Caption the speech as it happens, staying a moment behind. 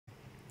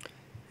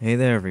Hey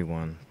there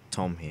everyone,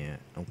 Tom here,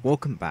 and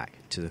welcome back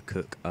to the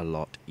Cook A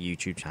Lot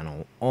YouTube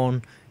channel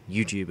on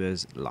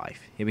YouTubers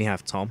Life. Here we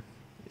have Tom,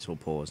 it's all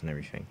paused and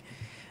everything.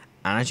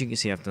 And as you can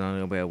see, I've done a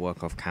little bit of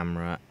work off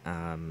camera.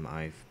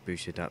 I've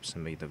boosted up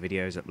some of the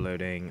videos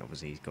uploading.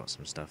 Obviously, he's got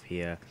some stuff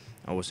here.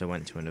 I also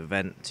went to an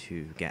event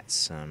to get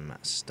some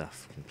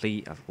stuff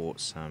complete. I've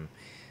bought some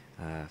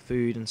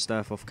food and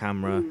stuff off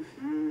camera,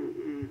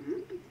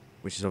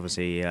 which is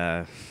obviously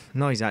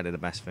not exactly the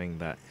best thing,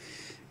 but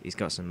he's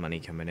got some money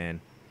coming in.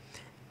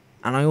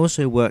 And I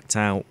also worked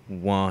out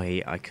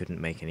why I couldn't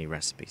make any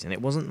recipes. And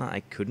it wasn't that I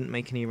couldn't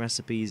make any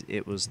recipes,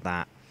 it was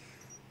that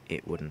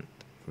it wouldn't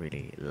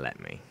really let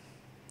me.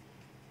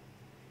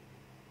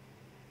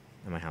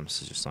 And my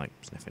hamster's just like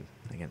sniffing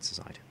against the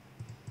side.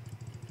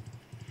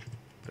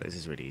 But this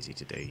is really easy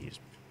to do. You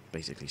just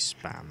basically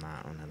spam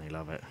that and then they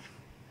love it.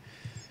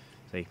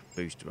 See,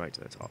 boost right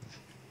to the top.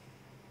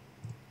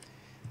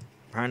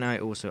 Apparently I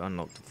also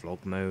unlocked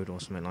vlog mode or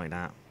something like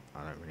that.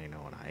 I don't really know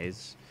what that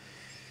is.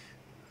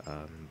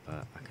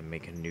 But I can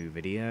make a new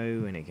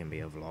video and it can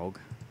be a vlog.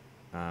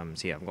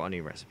 So yeah, I've got a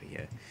new recipe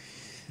here.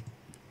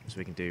 So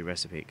we can do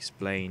recipe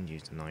explained,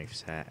 use the knife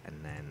set,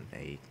 and then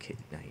a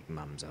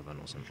mum's oven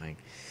or something.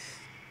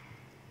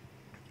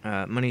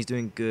 Money's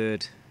doing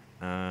good.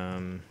 I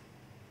am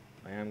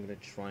going to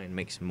try and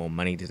make some more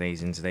money in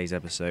today's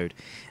episode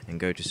and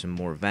go to some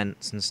more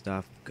events and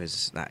stuff,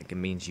 because that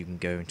means you can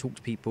go and talk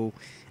to people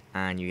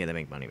and you get to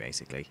make money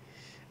basically.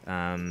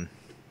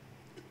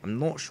 I'm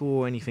not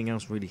sure anything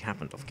else really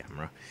happened off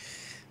camera.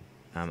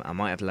 I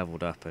might have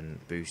leveled up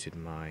and boosted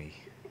my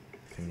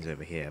things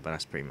over here, but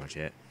that's pretty much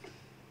it.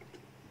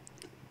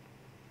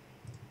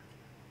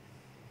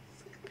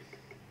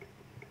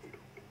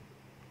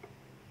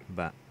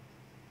 But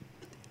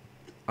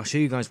I'll show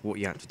you guys what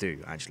you have to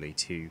do actually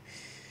to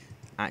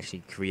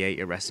actually create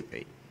a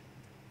recipe.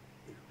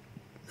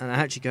 And I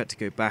actually got to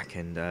go back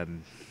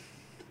and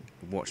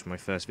watch my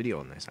first video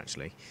on this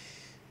actually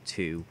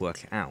to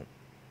work it out.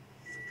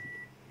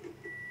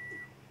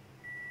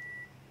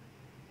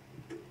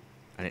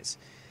 And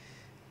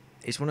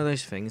it's one of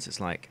those things,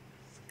 it's like,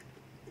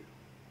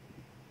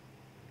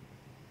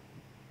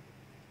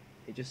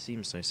 it just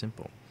seems so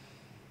simple,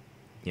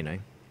 you know,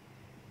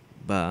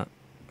 but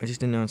I just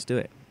didn't know how to do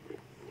it.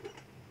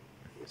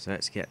 So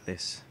let's get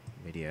this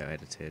video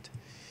edited.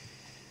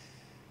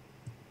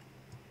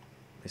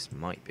 This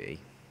might be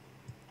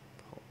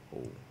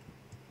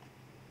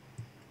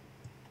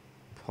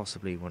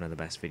possibly one of the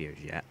best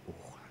videos yet.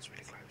 Oh, that's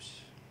really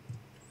close.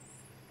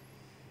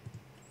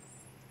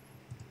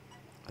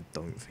 I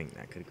don't think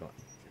that could have got...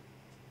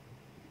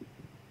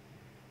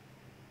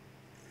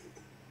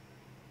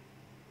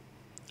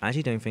 I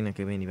actually don't think that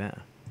could be any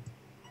better.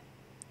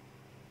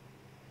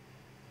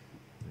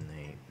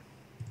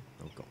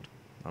 Oh god,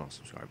 I lost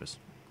subscribers.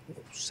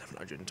 Oh,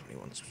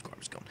 721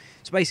 subscribers gone.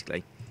 So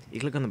basically, you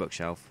click on the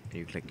bookshelf and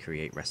you click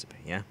create recipe,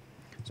 yeah?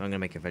 So I'm going to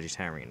make a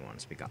vegetarian one.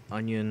 So we got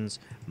onions,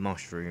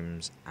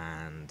 mushrooms,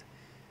 and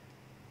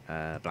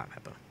black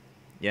pepper,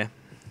 yeah?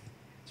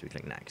 So we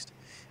click next.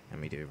 And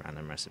we do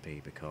random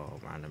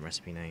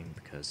recipe name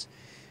because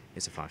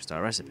it's a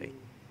 5-star recipe.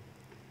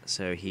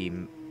 So he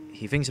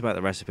thinks about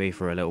the recipe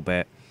for a little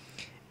bit,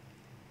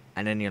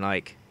 and then you're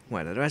like,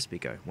 where did the recipe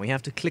go? Well, you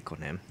have to click on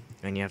him,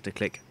 and you have to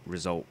click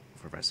result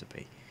for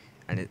recipe,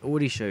 and it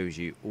already shows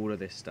you all of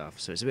this stuff,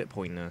 so it's a bit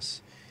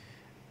pointless.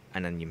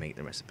 And then you make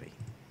the recipe,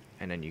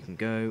 and then you can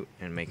go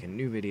and make a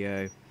new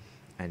video,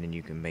 and then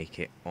you can make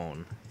it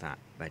on that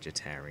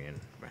vegetarian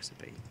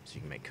recipe. So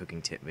you can make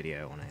cooking tip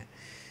video on it,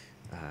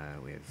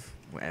 with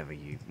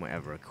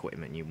whatever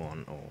equipment you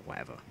want or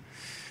whatever.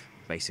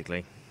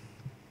 Basically,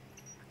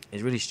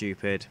 it's really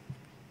stupid.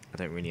 I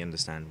don't really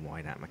understand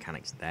why that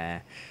mechanic's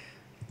there.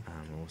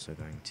 We're also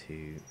going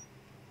to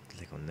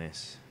click on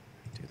this,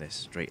 do this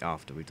straight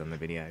after we've done the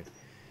video,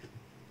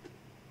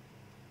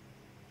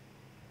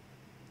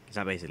 because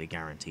that basically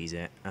guarantees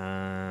it.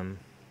 I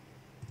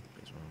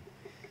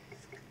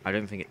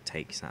don't think it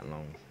takes that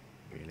long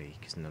really,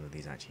 because none of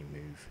these actually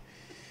move.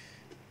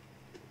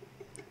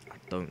 I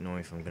don't know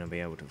if I'm going to be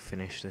able to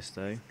finish this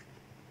though,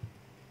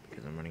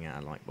 because I'm running out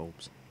of light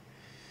bulbs.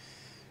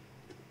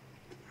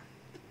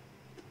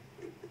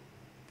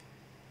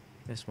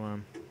 This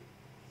one,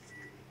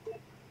 I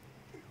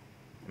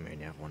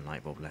only have one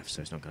light bulb left,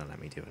 so it's not going to let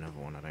me do another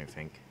one, I don't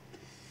think.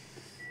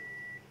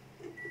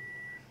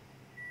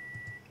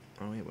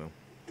 Oh, it will.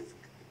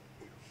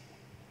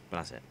 But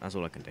that's it. That's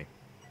all I can do.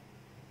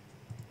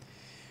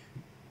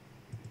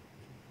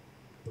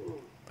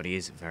 But he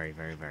is very,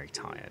 very, very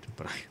tired.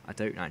 But I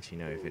don't actually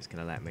know if it's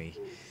going to let me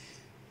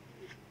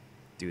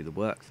do the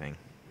work thing.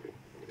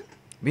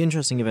 It'd be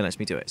interesting if it lets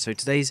me do it. So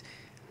today's...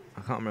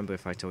 I can't remember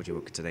if I told you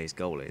what today's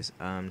goal is.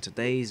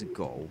 Today's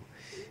goal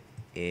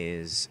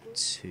is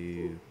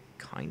to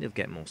kind of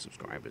get more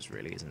subscribers,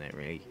 really, isn't it?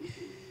 Really,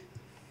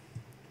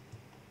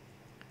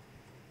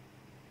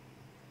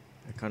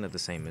 they're kind of the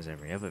same as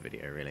every other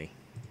video, really.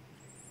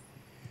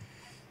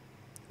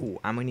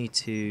 Oh, and we need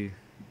to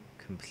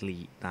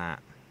complete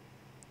that.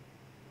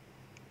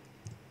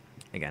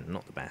 Again,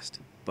 not the best,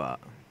 but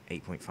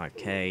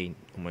 8.5k,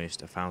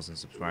 almost 1,000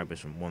 subscribers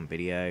from one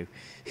video.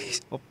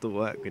 He's off to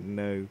work with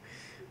no...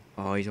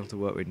 Oh, he's off to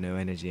work with no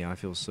energy. I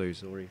feel so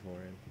sorry for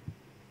him.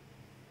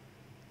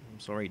 I'm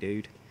sorry,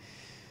 dude.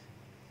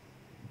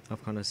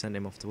 I've kind of sent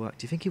him off to work.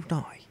 Do you think he'll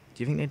die?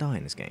 Do you think they die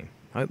in this game?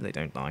 I hope they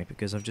don't die,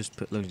 because I've just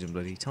put loads of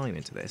bloody time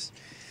into this.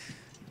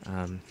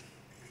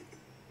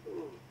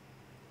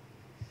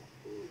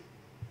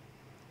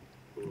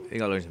 He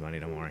got loads of money,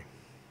 don't worry.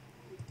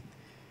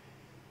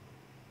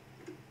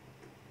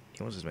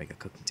 He wants us to make a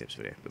cooking tips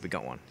video, but we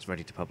got one. It's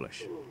ready to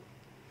publish.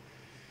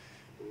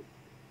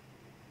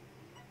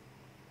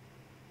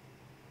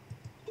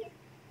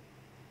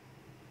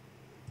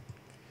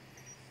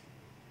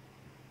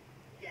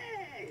 He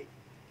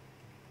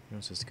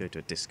wants us to go to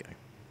a disco.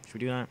 Should we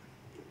do that?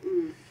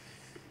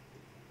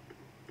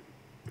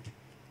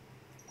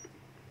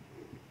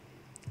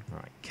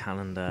 Right,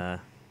 calendar.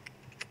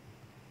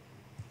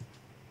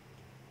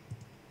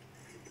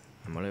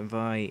 And we'll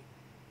invite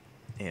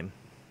him.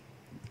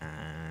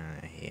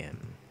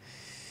 Him.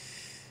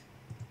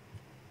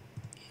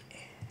 Yeah.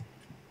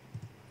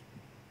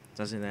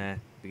 Does it there.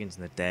 Begins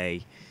in the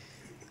day.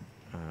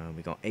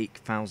 We got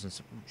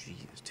 8,000. Oh,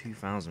 geez,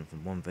 2,000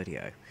 from one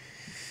video.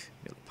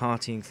 We got the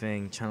partying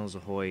thing. Channels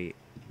Ahoy.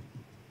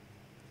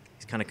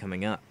 It's kind of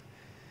coming up.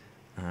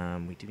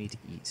 We do need to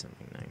eat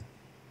something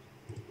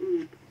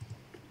though.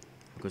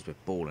 Because we're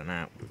balling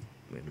out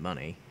with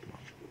money. Well,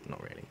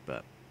 not really,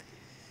 but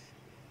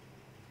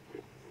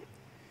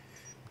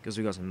because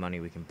we got some money,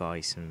 we can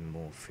buy some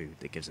more food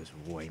that gives us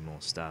way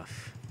more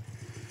stuff.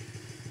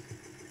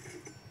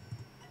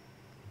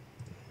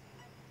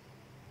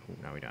 Oh,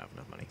 now we don't have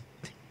enough money.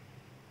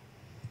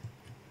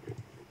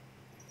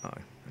 Oh,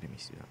 I didn't mean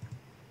to do that.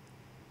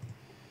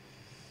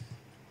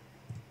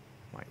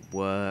 Might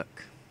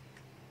work.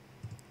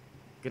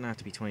 Gonna have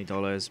to be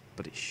 $20,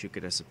 but it should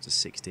get us up to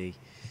 60.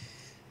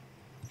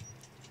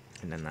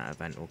 And then that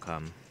event will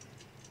come.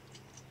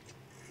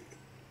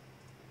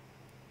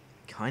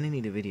 Kind of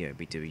need a video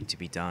to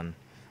be done.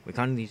 We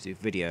kind of need to do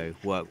video,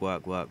 work,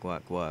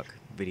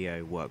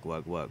 video,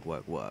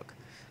 work,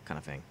 kind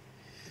of thing.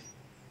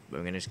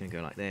 But we're just going to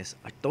go like this.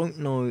 I don't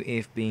know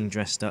if being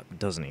dressed up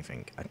does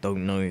anything. I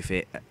don't know if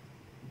it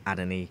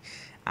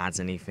adds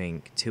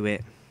anything to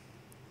it.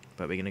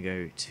 But we're going to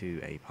go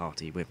to a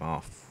party with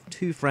our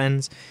two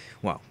friends.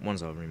 Well,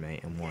 one's our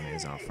roommate and one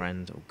is our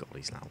friend. Oh god,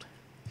 he's loud.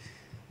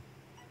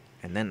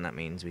 And then that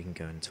means we can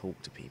go and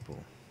talk to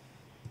people.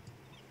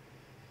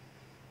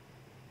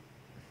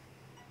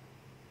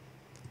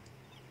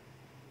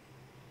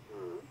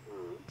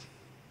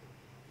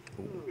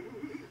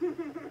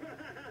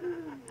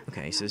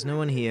 Okay, so there's no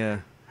one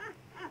here.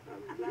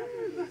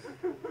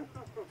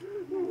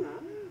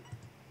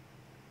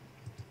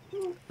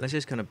 Let's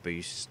just kind of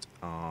boost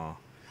our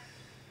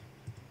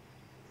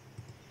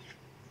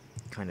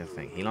kind of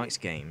thing. He likes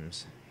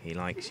games. He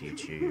likes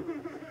YouTube.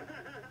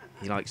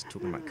 He likes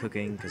talking about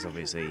cooking, because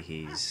obviously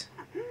he's...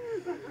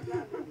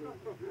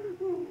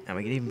 And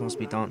we can even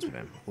possibly dance with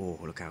him. Oh,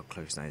 look how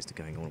close that is to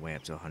going all the way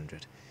up to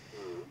 100.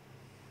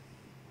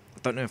 I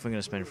don't know if I'm going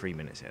to spend 3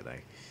 minutes here, though.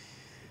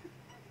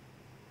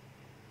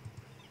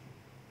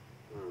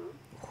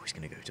 Oh, he's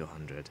going to go to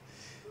 100.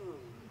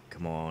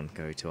 Come on,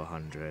 go to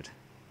 100.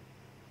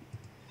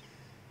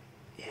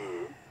 Yeah.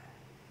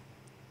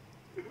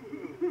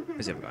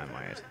 Where's the other guy in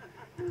my head?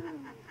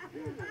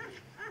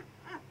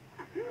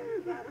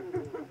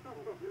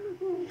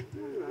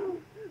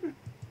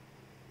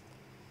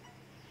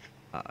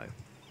 Uh-oh.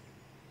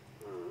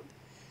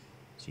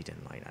 She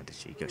didn't like that, did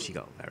she? She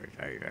got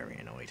very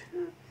annoyed.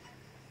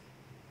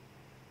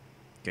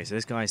 Okay, so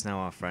this guy's now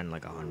our friend,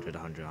 like 100,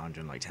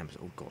 like 10%.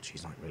 Oh god,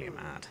 she's like really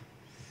mad.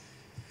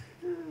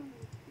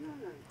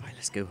 Right,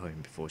 let's go home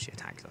before she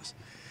attacks us.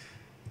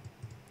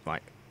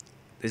 Right,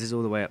 this is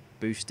all the way up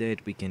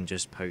boosted. We can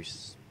just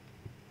post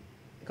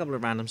a couple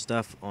of random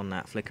stuff on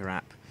that Flickr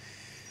app.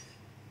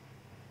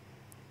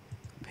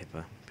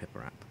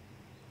 Pipper app.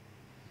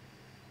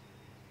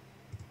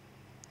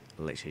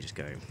 Literally just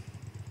go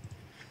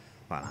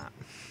like that.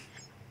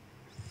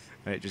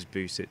 And it just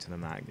boosts it to the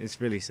max.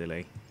 It's really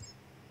silly.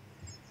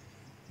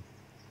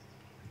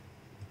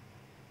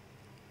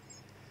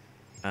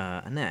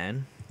 And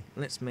then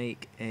let's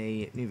make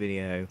a new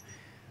video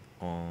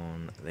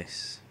on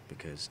this,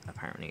 because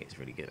apparently it's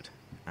really good.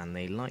 And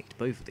they liked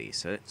both of these,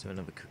 so let's do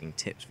another cooking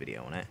tips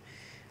video on it.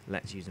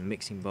 Let's use a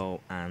mixing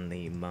bowl and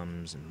the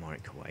mum's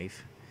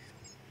microwave.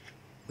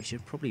 We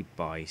should probably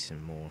buy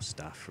some more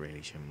stuff,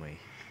 really, shouldn't we?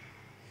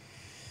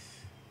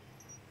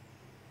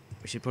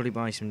 We should probably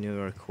buy some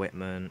newer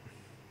equipment.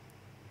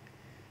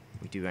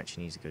 We do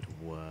actually need to go to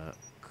work.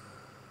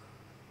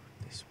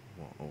 This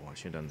one, oh, I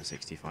should have done the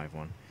 65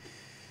 one.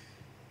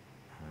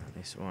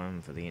 This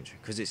one for the intro,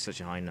 because it's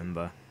such a high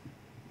number.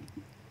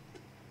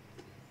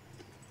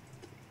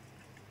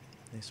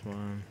 This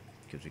one,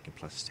 because we can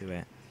 +2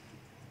 it.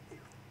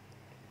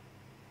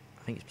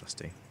 I think it's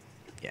 +2.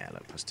 Yeah,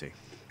 look, +2.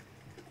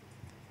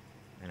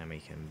 And then we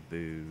can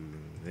boo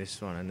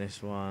this one and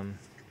this one,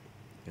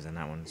 because then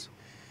that one's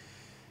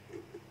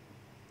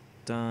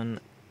done.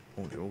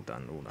 Oh, they're all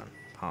done,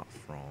 apart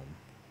from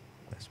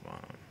this one.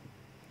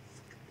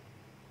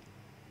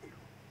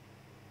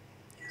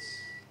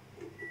 Yes.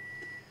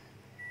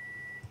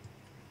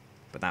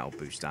 But that'll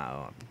boost that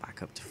up,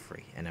 back up to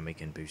 3, and then we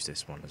can boost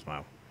this one as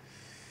well.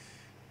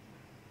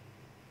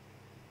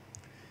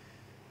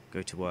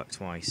 Go to work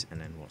twice, and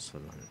then what's for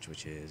lunch,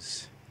 which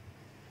is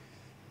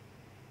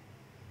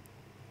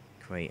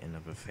create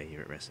another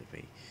favourite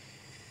recipe.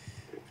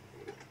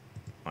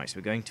 Right, so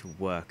we're going to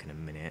work in a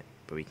minute,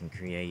 but we can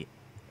create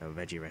a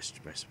veggie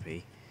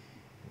recipe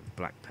with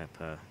black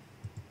pepper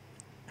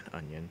and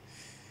onion.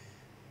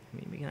 I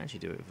mean, we can actually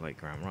do it with like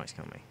ground rice,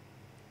 can't we?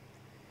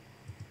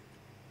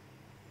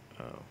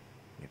 Oh,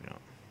 maybe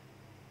not.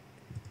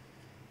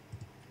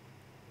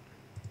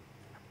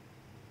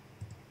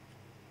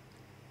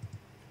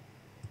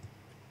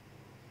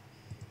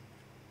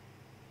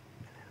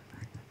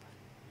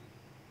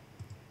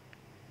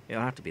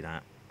 It'll have to be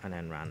that, and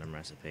then random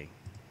recipe.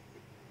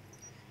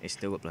 It's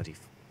still at bloody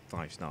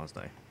 5 stars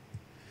though.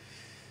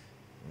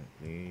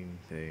 Boom,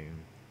 boom,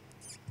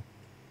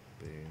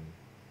 boom.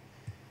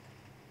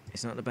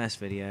 It's not the best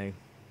video.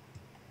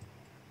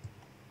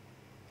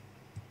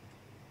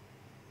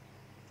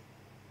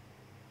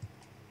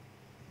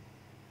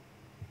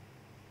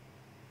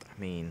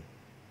 I mean,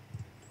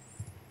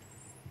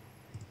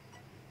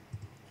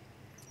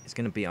 it's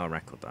going to beat our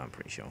record though, I'm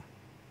pretty sure.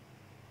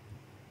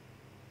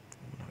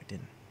 Oh, no, it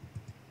didn't.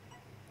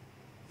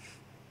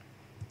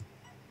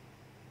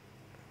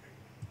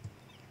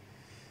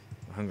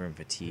 Hunger and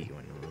fatigue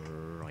went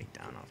right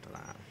down after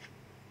that.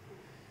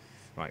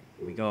 Right,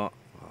 we got...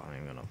 Oh, I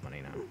haven't got enough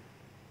money now.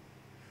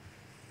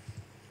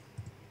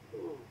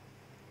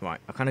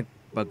 Right, I kind of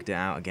bugged it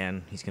out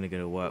again. He's going to go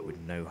to work with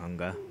no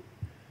hunger.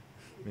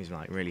 He's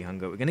like really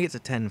hungry. We're going to get to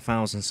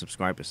 10,000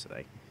 subscribers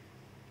today.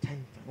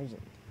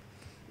 10,000?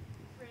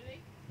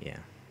 Really? Yeah.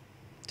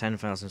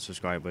 10,000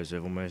 subscribers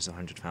with almost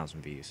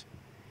 100,000 views.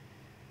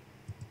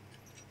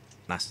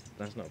 That's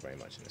not very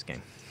much in this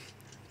game.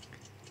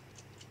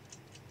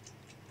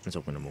 Let's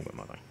open them all with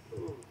mother.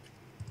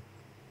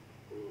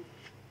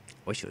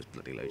 Wish it was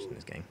bloody loads in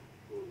this game.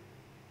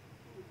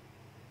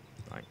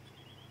 Right.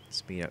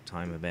 Speed up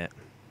time a bit.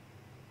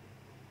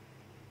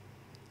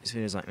 This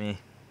video's like me.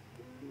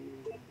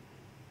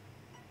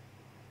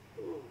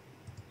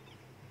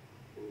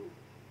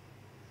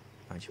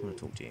 I actually want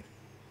to talk to you.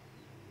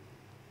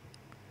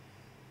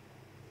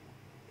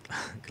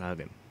 Can I hug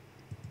him?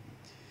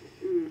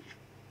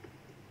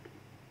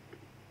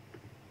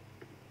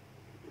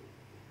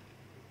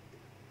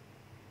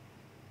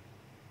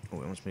 Oh,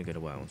 it wants me to go to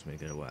work. Let's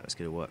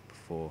go to work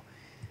before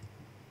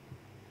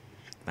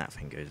that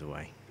thing goes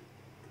away.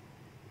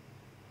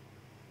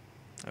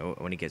 Oh,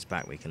 when he gets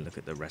back, we can look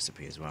at the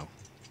recipe as well.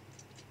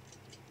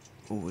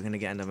 Oh, we're going to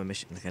get another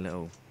mission, like a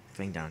little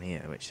thing down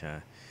here, which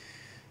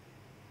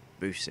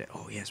boosts it.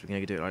 Oh, yes, we're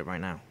going to do it like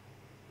right now.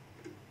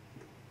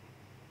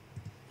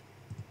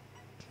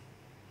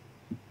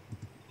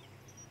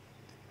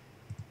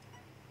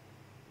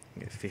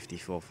 Get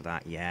 54 for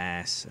that.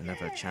 Yes,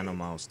 another channel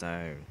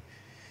milestone.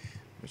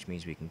 Which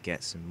means we can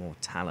get some more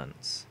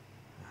talents.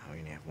 Oh, we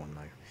only have one though.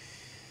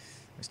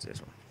 Let's do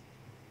this one.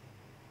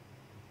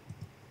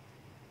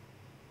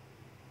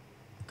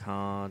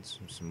 Cards,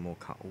 some more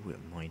cards. Oh, we're at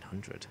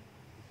 900.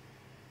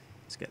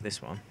 Let's get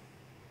this one.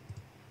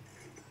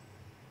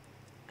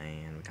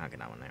 And we can't get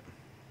that one now.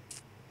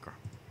 Crap.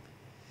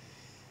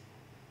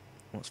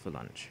 What's for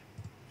lunch?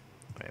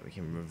 Right, we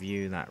can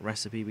review that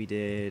recipe we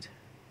did.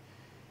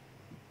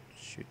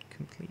 Should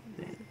complete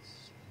this.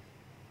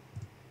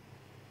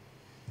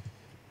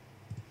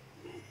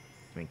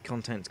 I mean,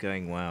 content's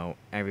going well,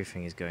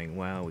 everything is going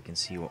well, we can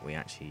see what we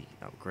actually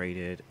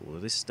upgraded, all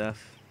of this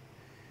stuff.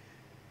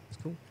 It's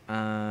cool.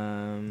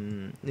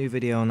 New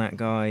video on that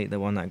guy,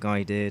 the one that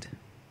guy did.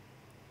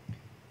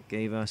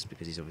 Gave us,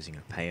 because he's obviously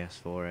going to pay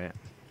us for it.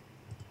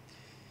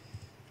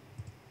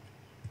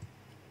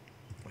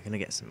 We're going to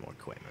get some more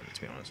equipment,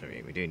 to be honest with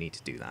you. We do need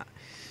to do that.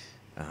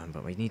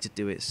 But we need to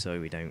do it so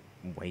we don't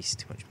waste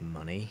too much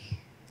money.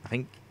 I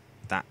think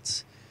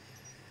that's...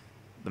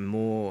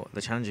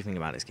 The challenging thing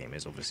about this game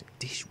is obviously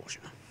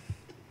dishwasher.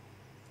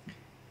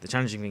 The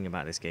challenging thing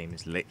about this game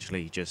is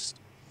literally just,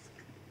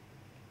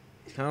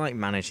 it's kind of like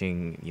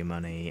managing your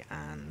money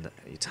and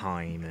your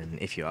time, and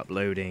if you're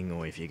uploading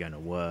or if you're going to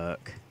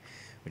work,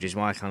 which is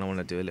why I kind of want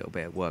to do a little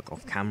bit of work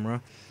off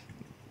camera,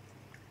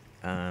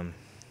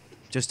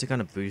 just to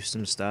kind of boost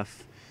some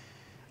stuff,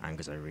 and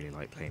because I really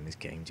like playing this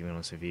game, to be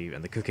honest with you,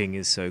 and the cooking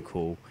is so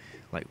cool.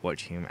 Like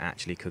watching him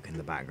actually cook in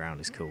the background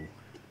is cool.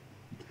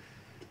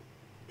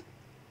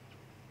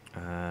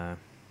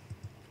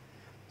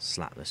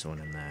 Slap this one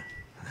in there.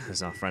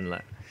 There's our friend.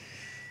 Look,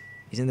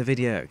 he's in the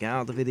video. Get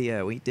out of the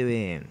video. What are you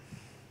doing?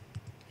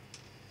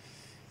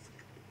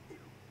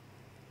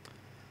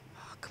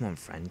 Oh, come on,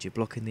 friend. You're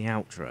blocking the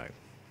outro.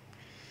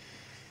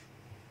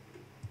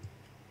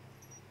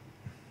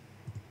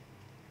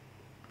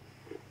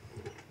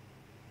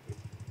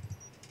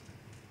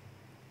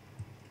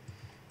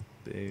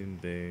 Boom,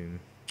 boom.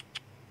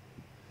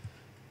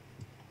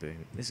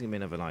 boom. This is gonna be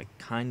another like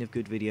kind of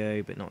good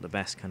video, but not the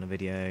best kind of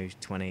video.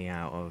 20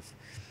 out of,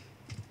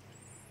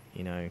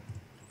 you know,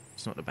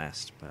 it's not the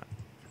best, but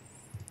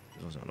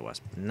it's also not the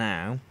worst.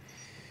 Now,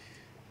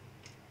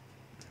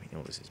 I mean,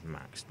 all this is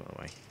maxed, by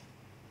the way.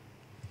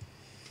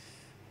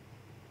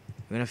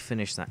 We're gonna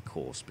finish that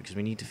course because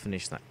we need to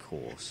finish that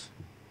course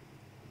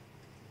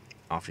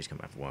after he's come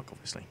back from work,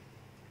 obviously.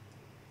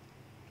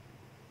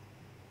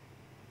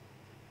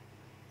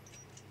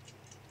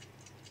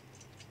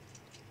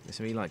 There's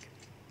gonna be like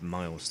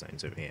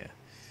milestones over here.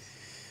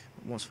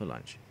 What's for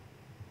lunch?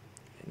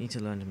 You need to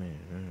learn to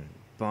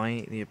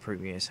buy the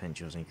appropriate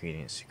essentials and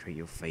ingredients to create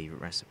your favourite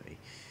recipe.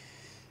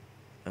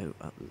 Oh,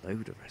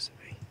 upload a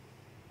recipe.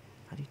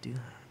 How do you do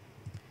that?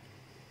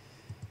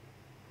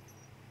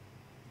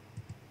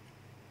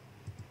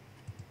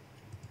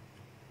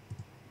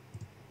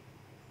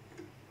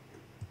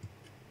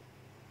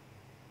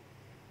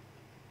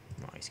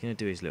 Right, he's going to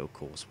do his little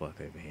coursework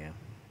over here.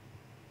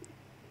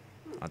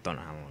 I don't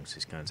know how long this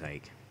is going to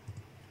take.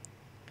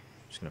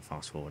 I'm just going to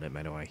fast forward it,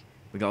 by the way.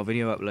 We got a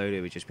video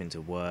uploaded, we've just been to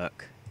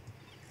work.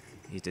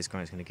 This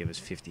guy's going to give us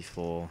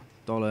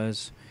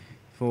 $54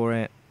 for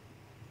it,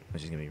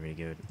 which is going to be really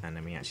good. And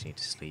then we actually need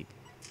to sleep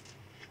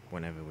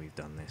whenever we've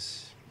done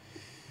this.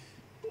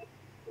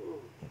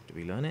 Did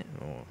we learn it?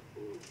 Or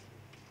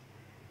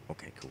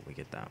okay, cool, we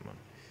get that one.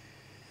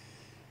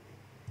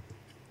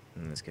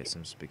 And let's get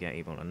some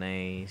spaghetti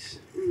bolognese.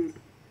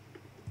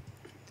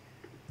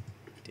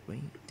 Did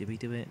we? Did we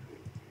do it?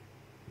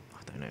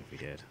 I don't know if we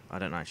did. I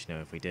don't actually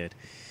know if we did.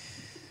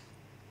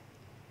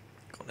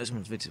 God, this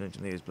one's video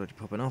is bloody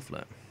popping off,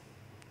 look.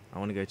 I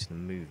want to go to the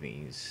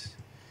movies.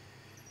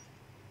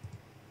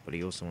 But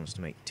he also wants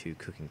to make 2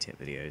 cooking tip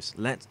videos.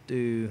 Let's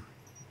do...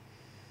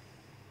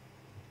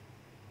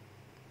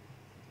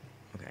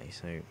 Okay,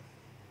 so...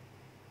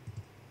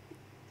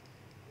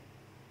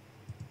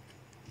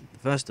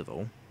 First of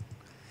all,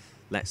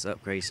 let's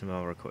upgrade some of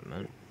our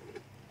equipment.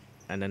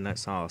 And then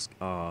let's ask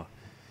our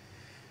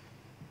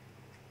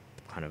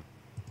kind of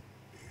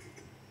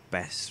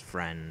best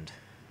friend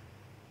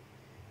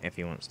if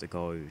he wants to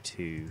go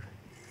to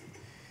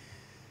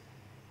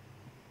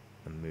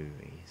the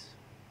movies.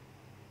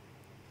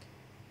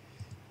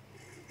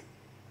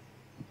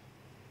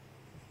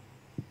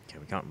 Okay,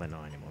 we can't rely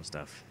on any more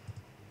stuff.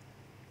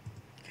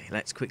 Okay,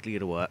 let's quickly go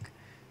to work,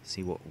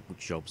 see what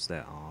jobs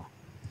there are.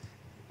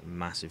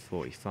 Massive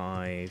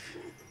 45.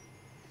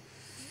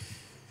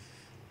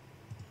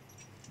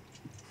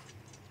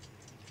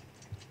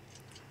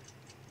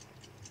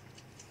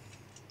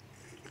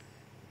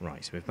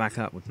 Right, so we're back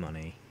up with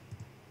money,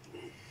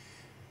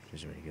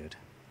 which is really good.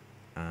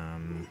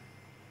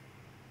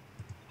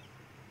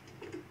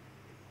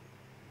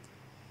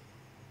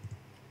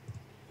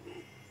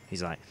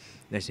 He's like,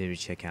 let's maybe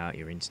check out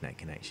your internet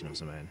connection or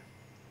something.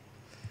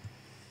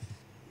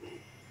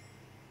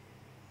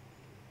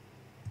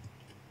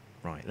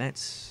 Right,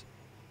 let's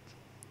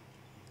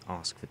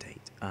ask for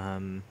date.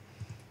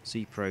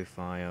 See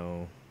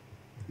profile,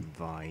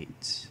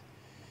 invite.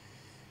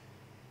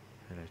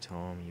 Hello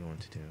Tom, you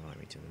wanted to invite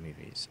me to the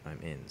movies. I'm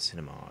in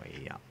cinema,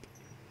 yup.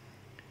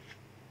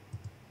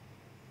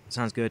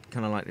 Sounds good,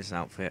 kind of like this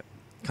outfit.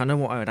 Kind of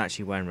what I would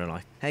actually wear in real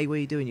life. Hey, what are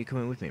you doing? You're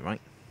coming with me, right?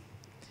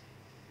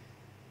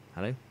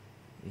 Hello?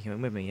 You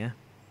coming with me, yeah?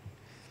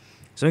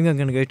 So I'm going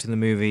to go to the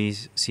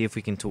movies, see if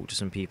we can talk to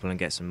some people and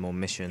get some more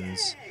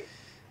missions.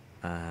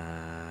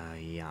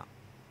 Yeah.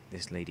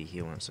 This lady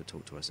here wants to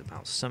talk to us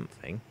about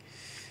something.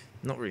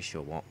 Not really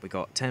sure what. We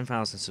got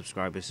 10,000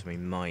 subscribers, so we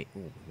might... Ooh,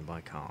 we can buy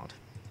a card.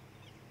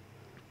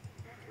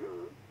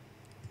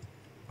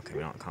 Okay,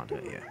 we can't do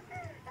it yet.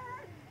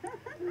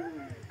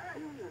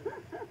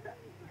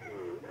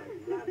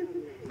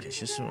 Okay,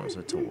 she just wants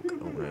to talk.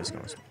 Oh, no, this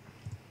guy's...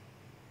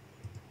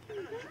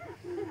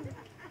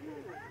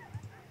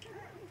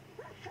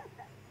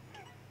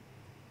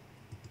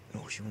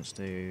 Oh, she wants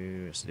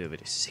to... Let's do a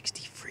video.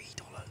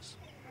 $63.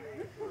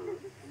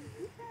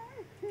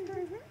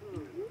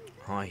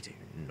 I do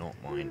not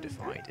mind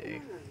if I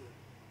do.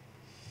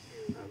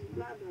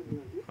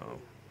 Oh.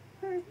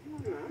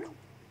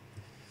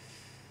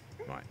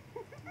 Right.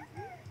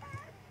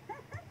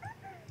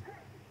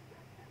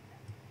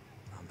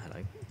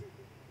 Hello.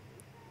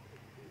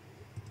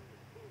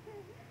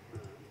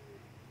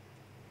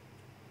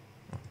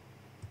 Oh,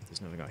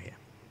 there's another guy here.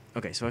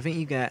 Okay, so I think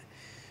you get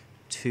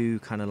 2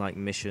 kind of like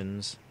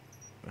missions.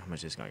 How much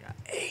is this guy got?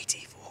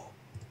 84.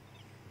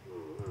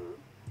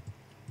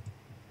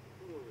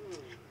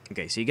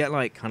 Okay, so you get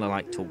like kind of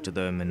like talk to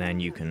them, and then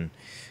you can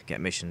get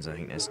missions. I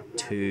think there's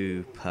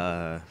 2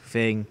 per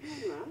thing.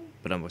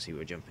 But obviously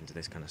we'll jump into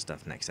this kind of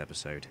stuff next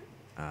episode.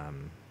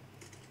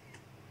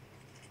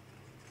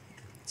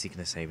 Is he going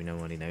to say no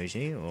one knows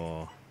you,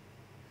 or...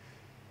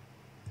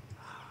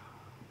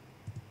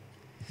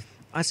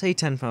 I'd say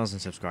 10,000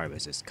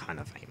 subscribers is kind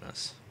of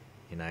famous,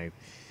 you know?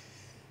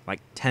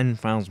 Like,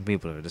 10,000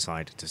 people have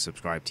decided to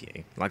subscribe to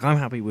you. Like, I'm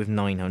happy with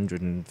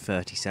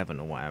 937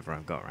 or whatever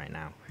I've got right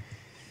now.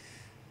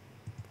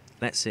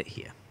 Let's sit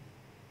here.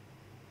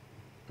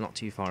 Not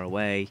too far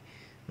away,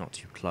 not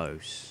too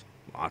close.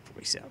 I'd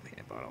probably sit up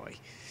here, by the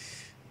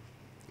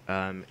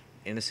way.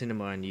 In the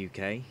cinema in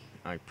UK,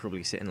 I'd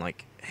probably sit in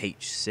like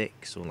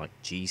H6 or like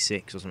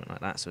G6 or something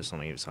like that, so it's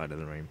on either side of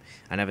the room.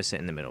 I never sit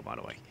in the middle, by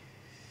the way.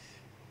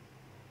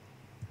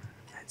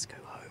 Let's go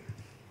home.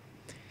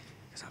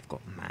 Because I've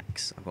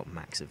got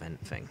Max event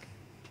thing.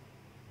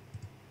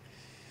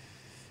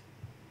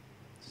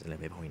 It's a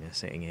little bit pointless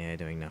sitting here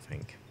doing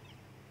nothing.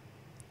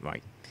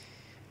 Right.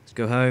 Let's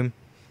go home,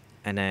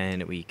 and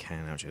then we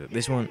can outro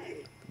this one.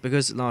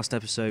 Because last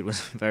episode was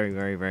a very,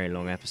 very, very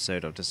long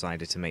episode, I've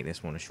decided to make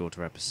this one a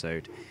shorter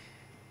episode.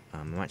 I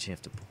actually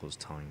have to pause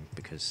time,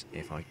 because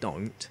if I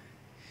don't,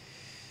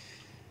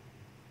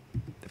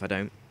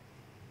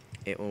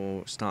 it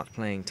will start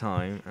playing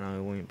time, and I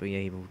won't be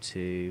able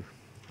to...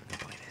 I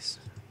can buy this.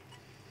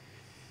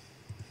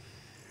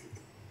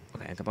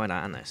 Okay, I can buy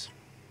that and this.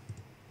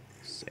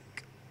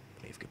 Sick.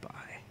 Leave goodbye.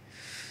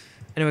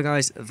 Anyway,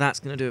 guys, that's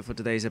going to do it for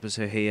today's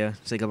episode here.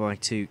 Say goodbye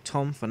to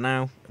Tom for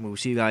now, and we'll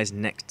see you guys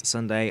next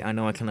Sunday. I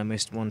know I kind of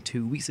missed one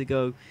 2 weeks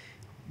ago,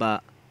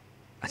 but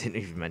I didn't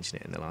even mention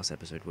it in the last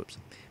episode. Whoops.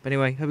 But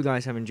anyway, hope you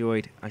guys have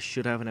enjoyed. I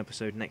should have an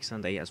episode next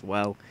Sunday as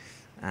well,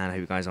 and I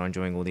hope you guys are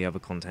enjoying all the other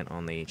content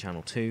on the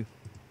channel too.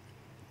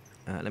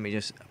 Let me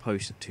just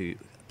post to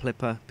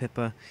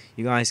Pippa.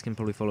 You guys can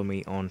probably follow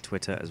me on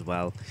Twitter as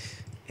well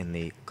in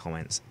the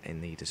comments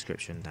in the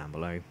description down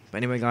below. But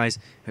anyway, guys,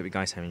 hope you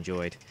guys have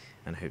enjoyed,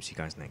 and I hope to see you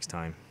guys next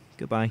time.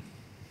 Goodbye.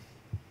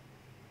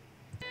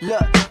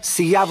 Look,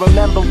 see, I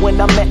remember when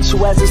I met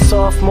you as a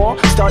sophomore.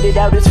 Started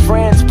out as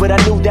friends, but I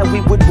knew that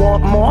we would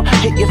want more.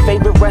 Hit your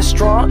favorite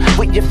restaurant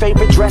with your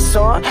favorite dress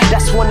on.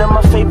 That's one of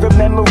my favorite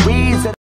memories.